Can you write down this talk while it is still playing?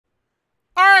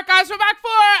guys, we're back for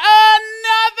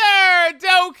another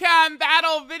Dokkan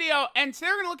battle video, and today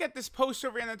we're going to look at this post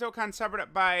over in the Dokkan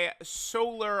subreddit by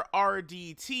Solar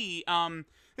RDT.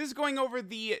 This is going over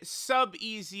the sub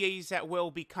EZAs that will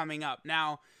be coming up.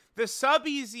 Now, the sub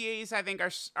EZAs I think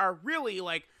are really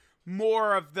like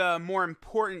more of the more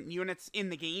important units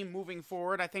in the game moving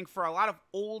forward. I think for a lot of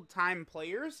old time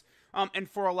players, and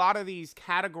for a lot of these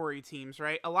category teams,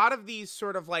 right? A lot of these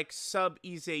sort of like sub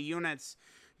EZA units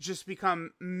just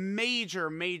become major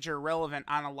relevant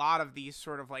on a lot of these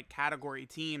sort of like category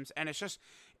teams, and it's just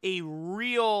a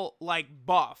real like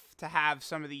buff to have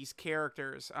some of these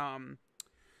characters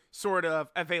sort of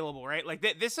available, right? Like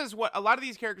this is what a lot of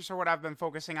these characters are what I've been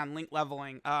focusing on link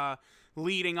leveling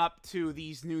leading up to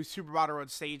these new Super Battle Road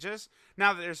stages.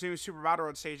 Now that there's new Super Battle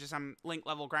Road stages, I'm link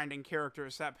level grinding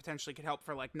characters that potentially could help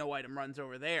for like no item runs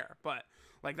over there, but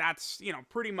like that's, you know,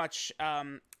 pretty much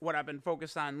what I've been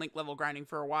focused on link level grinding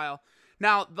for a while.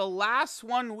 Now, the last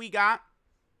one we got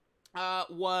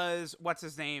was, what's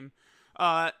his name?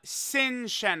 Sin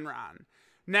Shenron.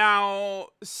 Now,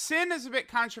 Sin is a bit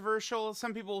controversial.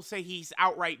 Some people will say he's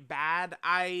outright bad.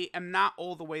 I am not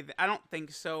all the way I don't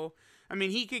think so. I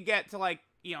mean, he could get to like,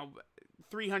 you know,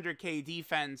 300k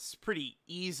defense pretty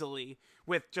easily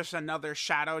with just another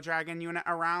Shadow Dragon unit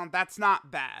around. That's not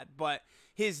bad, but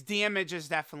his damage is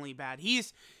definitely bad.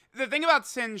 The thing about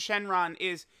Sin Shenron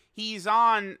is he's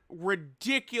on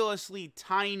ridiculously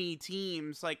tiny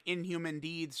teams like Inhuman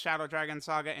Deeds, Shadow Dragon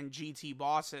Saga, and GT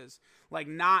bosses. Like,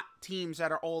 not teams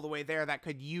that are all the way there that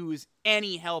could use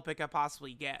any help it could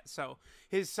possibly get. So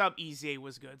his sub EZA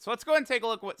was good. So let's go ahead and take a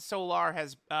look at what Solar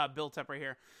has built up right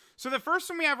here. So the first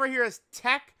one we have right here is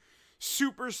Tech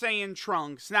Super Saiyan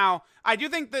Trunks. Now, I do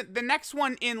think that the next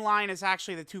one in line is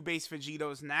actually the two base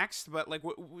Vegetos next, but like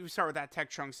we start with that Tech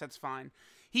Trunks, that's fine.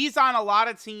 He's on a lot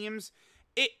of teams.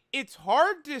 It's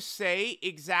hard to say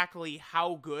exactly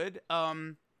how good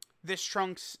this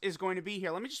Trunks is going to be.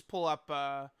 Here, let me just pull up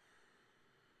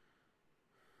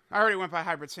I already went by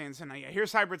Hybrid Saiyans, and yeah,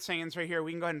 here's Hybrid Saiyans right here.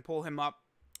 We can go ahead and pull him up.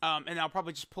 And I'll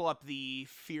probably just pull up the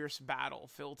Fierce Battle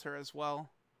filter as well.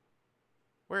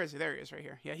 Where is he? There he is right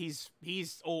here. Yeah,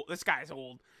 he's old. This guy's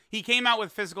old. He came out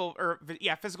with physical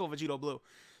Vegito Blue.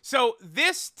 So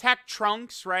this Tech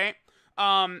Trunks, right?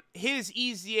 His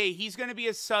EZA, he's going to be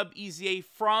a sub EZA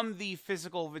from the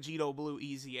physical Vegito Blue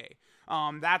EZA.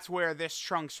 That's where this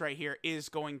Trunks right here is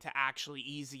going to actually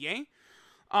EZA.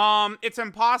 It's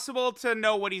impossible to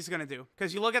know what he's going to do,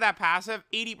 because you look at that passive,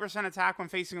 80% attack when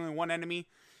facing only one enemy.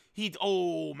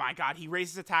 Oh my god, he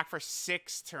raises attack for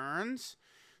 6 turns.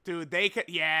 Dude, they could,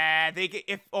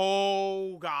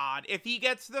 oh god, if he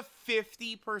gets the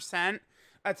 50%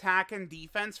 attack and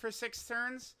defense for 6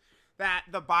 turns that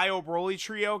the Bio Broly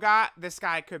trio got, this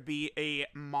guy could be a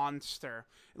monster.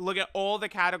 Look at all the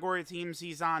category teams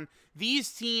he's on.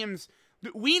 These teams,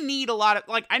 we need a lot of,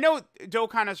 like, I know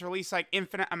Dokkan has released, like,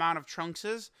 infinite amount of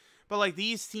Trunkses, but, like,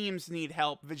 these teams need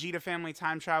help. Vegeta Family,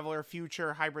 Time Traveler,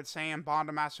 Future, Hybrid Saiyan,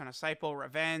 Bond Master, and Disciple,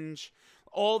 Revenge.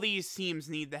 All these teams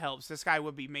need the help, so this guy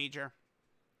would be major.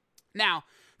 Now,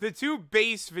 the two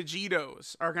base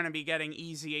Vegetos are going to be getting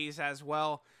EZAs as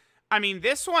well. I mean,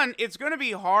 this one, it's going to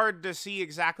be hard to see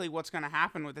exactly what's going to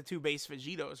happen with the two base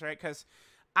Vegetos, right? Because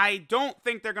I don't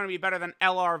think they're going to be better than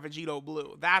LR Vegito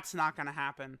Blue. That's not going to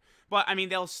happen. But, I mean,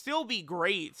 they'll still be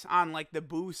great on, like, the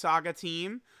Buu Saga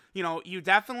team. You know, you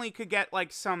definitely could get,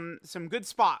 like, some good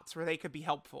spots where they could be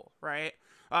helpful, right?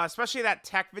 Especially that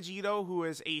Tech Vegito, who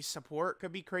is a support,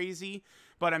 could be crazy.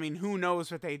 But, I mean, who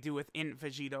knows what they do with Int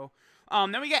Vegito.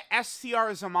 Then we get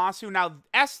STR Zamasu. Now,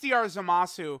 STR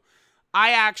Zamasu,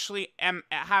 I actually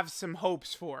have some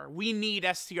hopes for. We need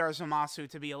STR Zamasu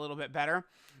to be a little bit better.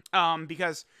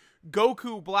 Because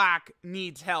Goku Black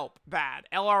needs help bad.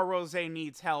 LR Rose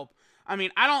needs help. I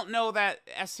mean, I don't know that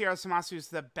STR Zamasu is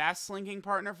the best linking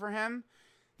partner for him.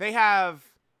 They have...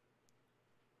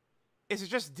 Is it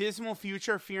just Dismal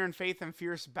Future, Fear and Faith, and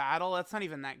Fierce Battle? That's not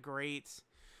even that great.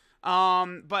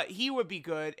 But he would be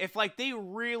good. If, like, they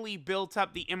really built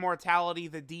up the immortality,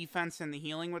 the defense, and the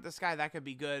healing with this guy, that could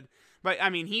be good. But, I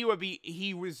mean, he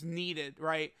was needed,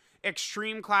 right?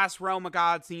 Extreme Class Realm of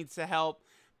Gods needs to help.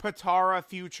 Patara,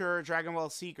 Future, Dragon Ball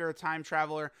Seeker, Time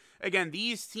Traveler. Again,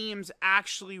 these teams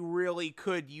actually really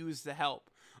could use the help.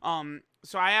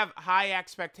 So I have high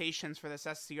expectations for this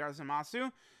STR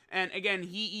Zamasu. And again,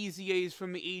 he EZAs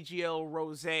from the AGL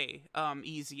Rose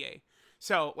EZA.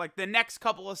 So, like, the next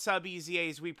couple of sub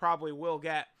EZAs we probably will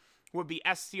get would be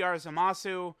STR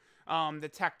Zamasu, the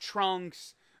Tech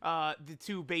Trunks, the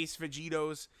two base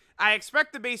Vegetos. I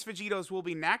expect the base Vegetos will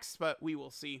be next, but we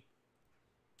will see.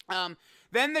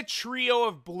 Then the trio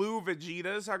of blue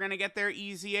Vegetas are going to get their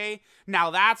EZA.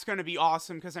 Now that's going to be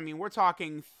awesome because, I mean, we're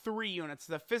talking 3 units.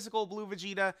 The physical blue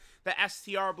Vegeta, the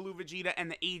STR blue Vegeta,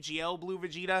 and the AGL blue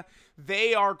Vegeta.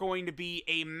 They are going to be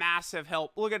a massive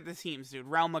help. Look at the teams, dude.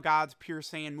 Realm of Gods, Pure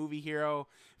Saiyan, Movie Hero,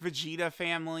 Vegeta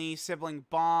Family, Sibling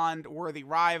Bond, Worthy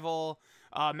Rival,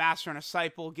 Master and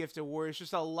Disciple, Gifted Warriors.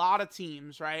 Just a lot of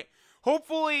teams, right?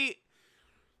 Hopefully...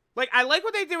 Like, I like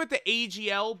what they did with the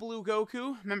AGL Blue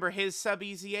Goku. Remember his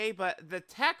sub-EZA? But the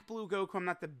Tech Blue Goku, I'm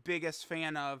not the biggest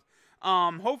fan of.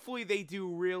 Hopefully they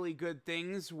do really good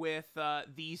things with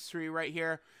these 3 right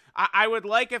here. I would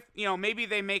like if, you know, maybe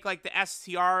they make, like, the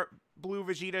STR Blue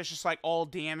Vegeta is just, like, all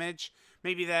damage.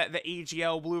 Maybe the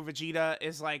AGL Blue Vegeta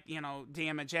is, like, you know,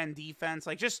 damage and defense.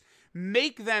 Like, just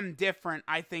make them different,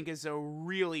 I think, is a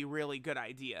really, really good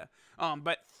idea.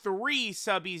 But 3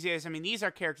 sub-EZAs, I mean, these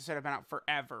are characters that have been out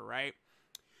forever, right?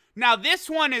 Now, this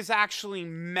one is actually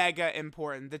mega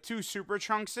important. The 2 Super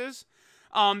Trunkses.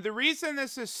 The reason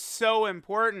this is so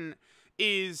important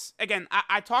is, again,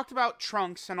 I talked about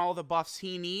Trunks and all the buffs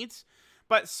he needs,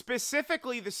 but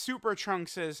specifically the Super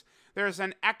Trunkses, there's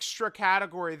an extra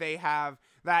category they have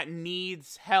that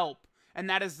needs help, and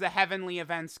that is the Heavenly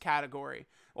Events category.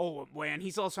 Oh, man,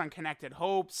 he's also on Connected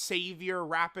Hope, Savior,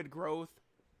 Rapid Growth,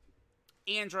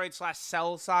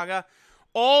 Android/Cell Saga.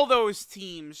 All those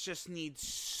teams just need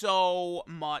so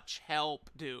much help,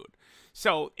 dude.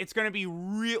 So it's going to be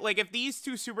real. Like, if these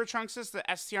 2 Super Trunkses, the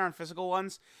STR and physical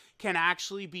ones, can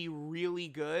actually be really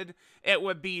good, it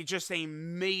would be just a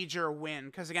major win.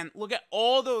 Because, again, look at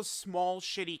all those small,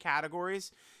 shitty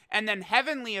categories. And then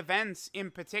Heavenly Events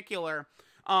in particular,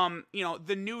 you know,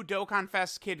 the new Dokkan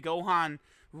Fest Kid Gohan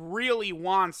really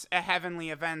wants a Heavenly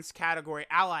Events category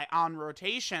ally on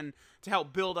rotation to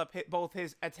help build up both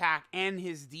his attack and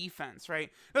his defense,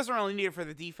 right? Doesn't really need it for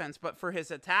the defense, but for his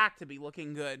attack to be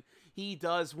looking good, he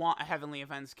does want a Heavenly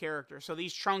Events character. So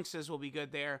these Trunkses will be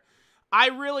good there. I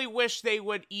really wish they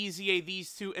would EZA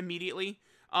these 2 immediately.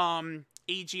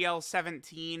 AGL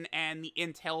 17 and the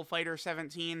Intel Fighter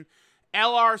 17.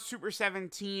 LR Super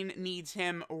 17 needs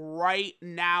him right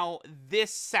now,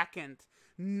 this second.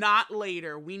 Not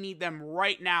later. We need them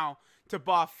right now to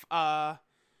buff, well,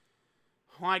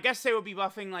 I guess they would be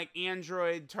buffing, like,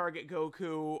 Android, Target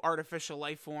Goku, Artificial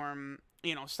Lifeform,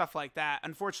 you know, stuff like that.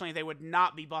 Unfortunately, they would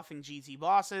not be buffing GT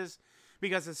bosses,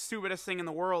 because the stupidest thing in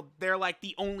the world, they're, like,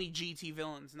 the only GT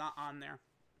villains not on there.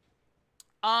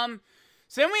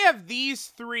 So then we have these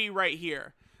 3 right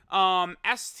here.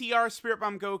 STR Spirit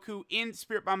Bomb Goku, Int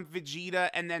Spirit Bomb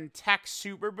Vegeta, and then Tech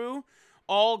Super Buu.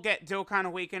 All get Dokkan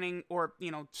Awakening, or,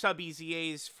 you know,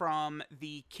 sub-EZAs from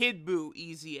the Kid Buu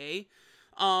EZA.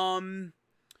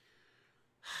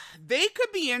 They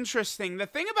could be interesting. The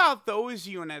thing about those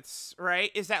units,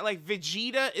 right, is that, like,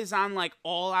 Vegeta is on, like,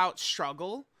 all-out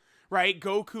struggle, right?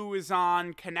 Goku is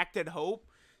on Connected Hope.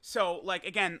 So, like,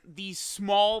 again, these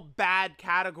small, bad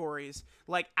categories,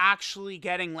 like, actually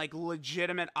getting, like,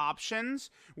 legitimate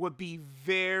options would be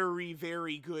very,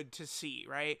 very good to see,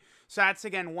 right? So that's,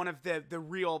 again, one of the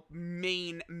real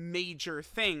main major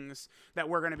things that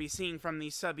we're going to be seeing from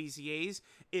these sub-EZAs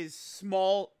is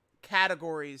small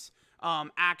categories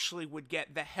actually would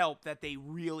get the help that they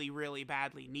really, really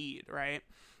badly need, right?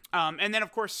 And then,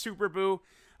 of course, Super Buu.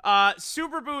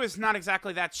 Super Buu is not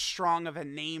exactly that strong of a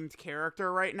named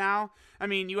character right now. I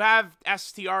mean, you have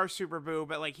STR Super Buu,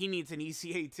 but, like, he needs an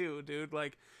ECA too, dude.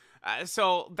 Like,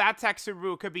 so that Tech Super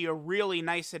Buu could be a really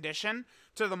nice addition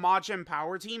to the Majin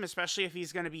Power team, especially if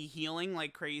he's going to be healing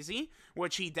like crazy,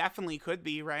 which he definitely could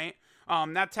be, right?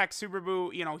 That Tech Super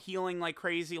Buu, you know, healing like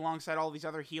crazy alongside all these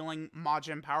other healing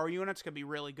Majin Power units could be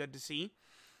really good to see.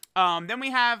 Then we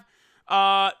have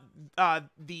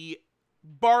the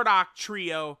Bardock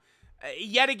trio.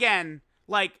 Yet again,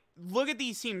 like, look at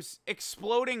these teams.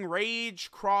 Exploding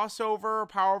Rage, Crossover,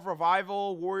 Power of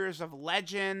Revival, Warriors of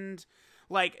Legend.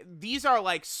 Like, these are,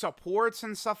 like, supports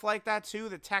and stuff like that, too.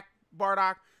 The Tech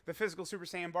Bardock, the Physical Super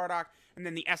Saiyan Bardock, and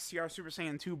then the STR Super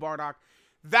Saiyan 2 Bardock.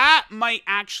 That might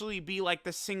actually be, like,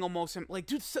 the single most... Like,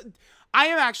 dude, I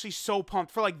am actually so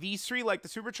pumped for, like, these 3, like, the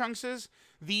Super Trunkses,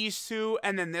 these 2,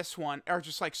 and then this one are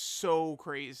just, like, so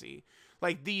crazy.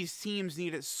 Like, these teams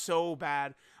need it so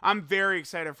bad. I'm very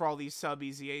excited for all these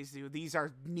sub-EZAs, dude. These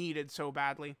are needed so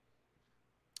badly.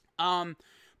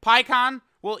 PyCon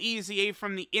will EZA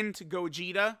from the Int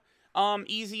Gogeta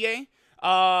EZA.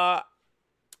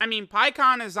 I mean,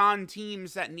 PyCon is on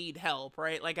teams that need help,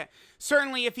 right? Like,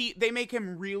 certainly if they make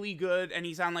him really good and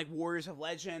he's on, like, Warriors of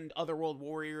Legend, Otherworld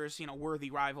Warriors, you know,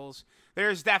 Worthy Rivals,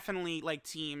 there's definitely, like,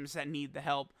 teams that need the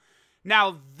help.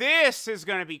 Now, this is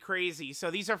going to be crazy.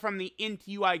 So these are from the Int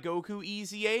UI Goku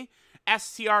EZA.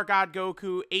 STR God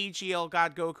Goku, AGL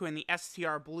God Goku, and the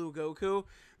STR Blue Goku.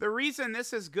 The reason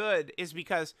this is good is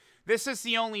because this is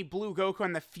the only Blue Goku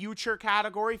in the Future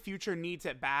category. Future needs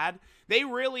it bad. They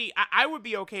really, I would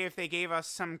be okay if they gave us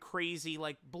some crazy,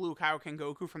 like, Blue Kaioken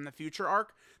Goku from the Future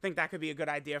arc. I think that could be a good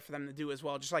idea for them to do as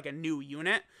well, just like a new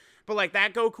unit. But, like,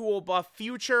 that Goku will buff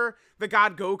Future. The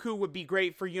God Goku would be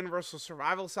great for Universal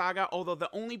Survival Saga, although the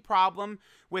only problem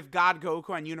with God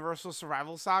Goku on Universal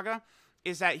Survival Saga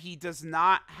is that he does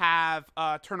not have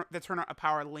the Tournament of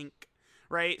Power link,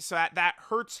 right? So that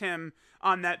hurts him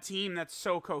on that team that's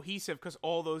so cohesive because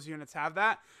all those units have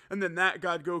that. And then that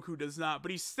God Goku does not.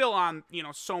 But he's still on, you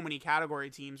know, so many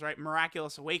category teams, right?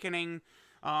 Miraculous Awakening.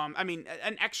 I mean,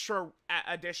 an extra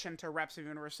addition to Reps of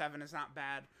Universe 7 is not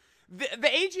bad. The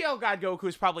AGL God Goku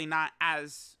is probably not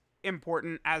as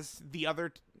important as the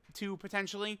other two,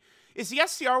 potentially. Is the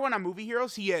STR one on Movie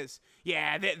Heroes? He is.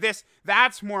 Yeah,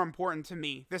 that's more important to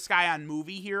me. This guy on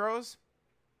Movie Heroes.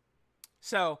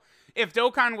 So, if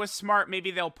Dokkan was smart, maybe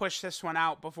they'll push this one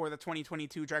out before the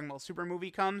 2022 Dragon Ball Super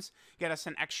movie comes. Get us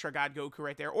an extra God Goku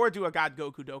right there. Or do a God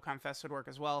Goku Dokkan Fest would work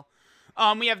as well.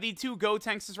 We have the two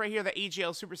Gotenks right here. The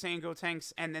AGL Super Saiyan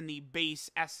Gotenks and then the base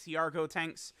STR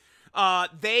Gotenks.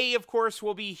 They, of course,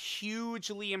 will be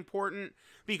hugely important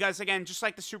because, again, just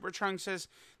like the Super Trunkses,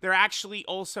 they're actually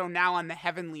also now on the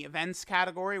Heavenly Events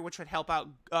category, which would help out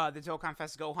the Dokkan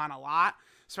Fest Gohan a lot,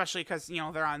 especially because, you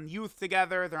know, they're on Youth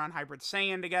together, they're on Hybrid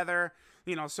Saiyan together,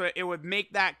 you know, so it would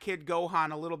make that kid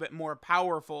Gohan a little bit more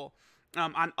powerful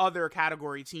on other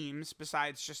category teams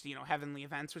besides just, you know, Heavenly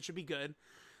Events, which would be good.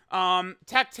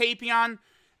 Tech Tapion,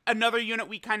 another unit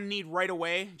we kind of need right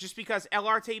away, just because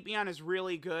LR Tapion is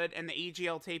really good and the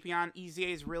AGL Tapion EZA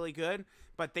is really good,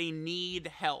 but they need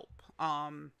help.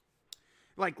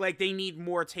 Like they need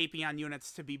more Tapion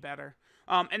units to be better.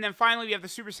 And then finally we have the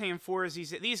Super Saiyan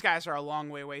 4s. These guys are a long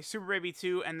way away. Super Baby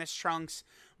 2 and this Trunks,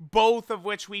 both of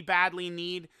which we badly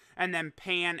need. And then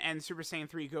Pan and Super Saiyan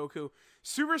 3 Goku.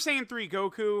 Super Saiyan 3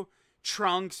 Goku,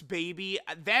 Trunks, Baby,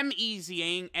 them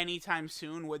EZAing anytime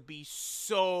soon would be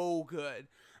so good.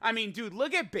 I mean, dude,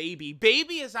 look at Baby.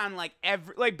 Baby is on, like,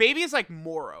 Baby is like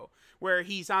Moro, where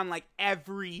he's on, like,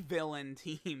 every villain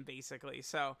team, basically.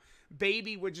 So,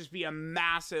 Baby would just be a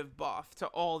massive buff to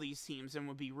all these teams and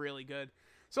would be really good.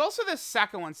 So, also the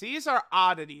second one. So, these are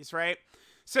oddities, right?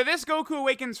 So, this Goku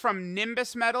awakens from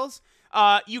Nimbus medals.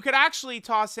 You could actually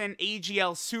toss in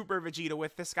AGL Super Vegeta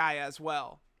with this guy as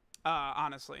well,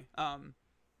 honestly.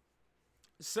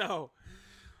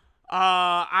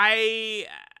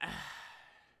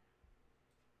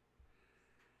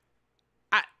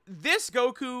 This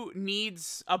Goku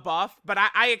needs a buff, but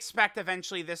I expect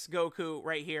eventually this Goku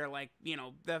right here, like, you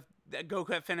know, the Goku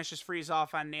that finishes Frieza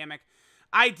off on Namek,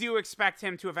 I do expect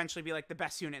him to eventually be, like, the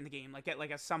best unit in the game. Like, get,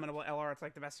 like, a summonable LR, it's,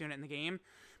 like, the best unit in the game.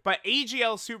 But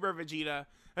AGL Super Vegeta,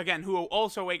 again, who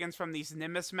also awakens from these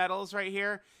Nimbus medals right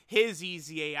here, his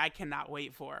EZA, I cannot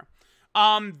wait for.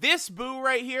 This Boo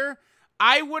right here,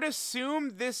 I would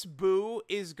assume this Boo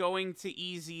is going to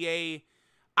EZA...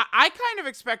 I kind of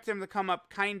expect him to come up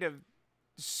kind of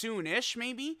soonish,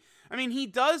 maybe. I mean, he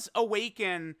does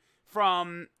awaken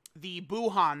from the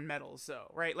Buhan medals,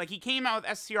 though, right? Like, he came out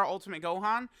with STR Ultimate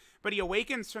Gohan, but he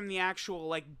awakens from the actual,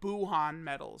 like, Buhan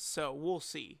medals. So, we'll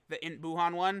see. The Int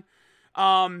Buhan one.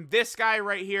 This guy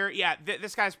right here, yeah,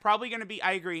 this guy's probably going to be,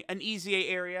 I agree, an EZA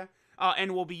area,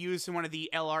 and will be used in one of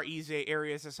the LR EZA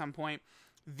areas at some point.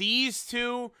 These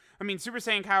two, I mean, Super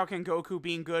Saiyan Kaioken Goku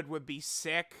being good would be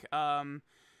sick.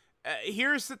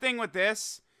 Here's the thing with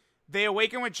this. They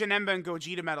awaken with Janemba and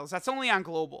Gogeta medals. That's only on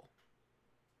Global.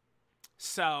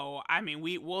 So, I mean,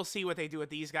 we'll see what they do with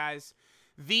these guys.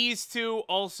 These two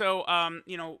also,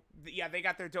 you know, yeah, they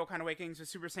got their Dokkan Awakenings with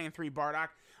Super Saiyan 3 Bardock.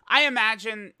 I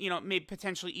imagine, you know, maybe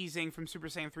potentially easing from Super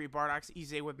Saiyan 3 Bardock's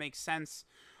EZA would make sense.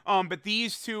 But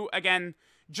these two, again,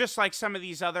 just like some of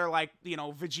these other, like, you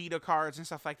know, Vegeta cards and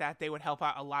stuff like that, they would help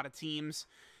out a lot of teams.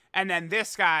 And then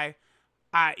this guy...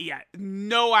 yeah,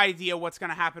 no idea what's going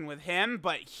to happen with him,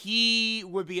 but he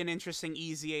would be an interesting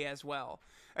EZA as well.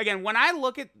 Again, when I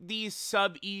look at these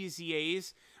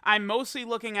sub-EZAs, I'm mostly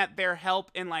looking at their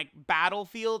help in, like,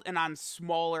 Battlefield and on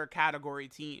smaller category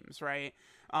teams, right?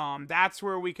 That's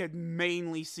where we could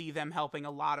mainly see them helping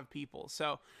a lot of people.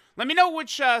 So, let me know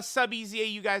which sub-EZA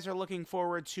you guys are looking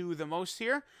forward to the most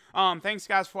here. Thanks,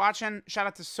 guys, for watching. Shout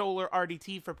out to Solar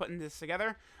RDT for putting this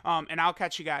together. And I'll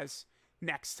catch you guys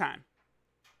next time.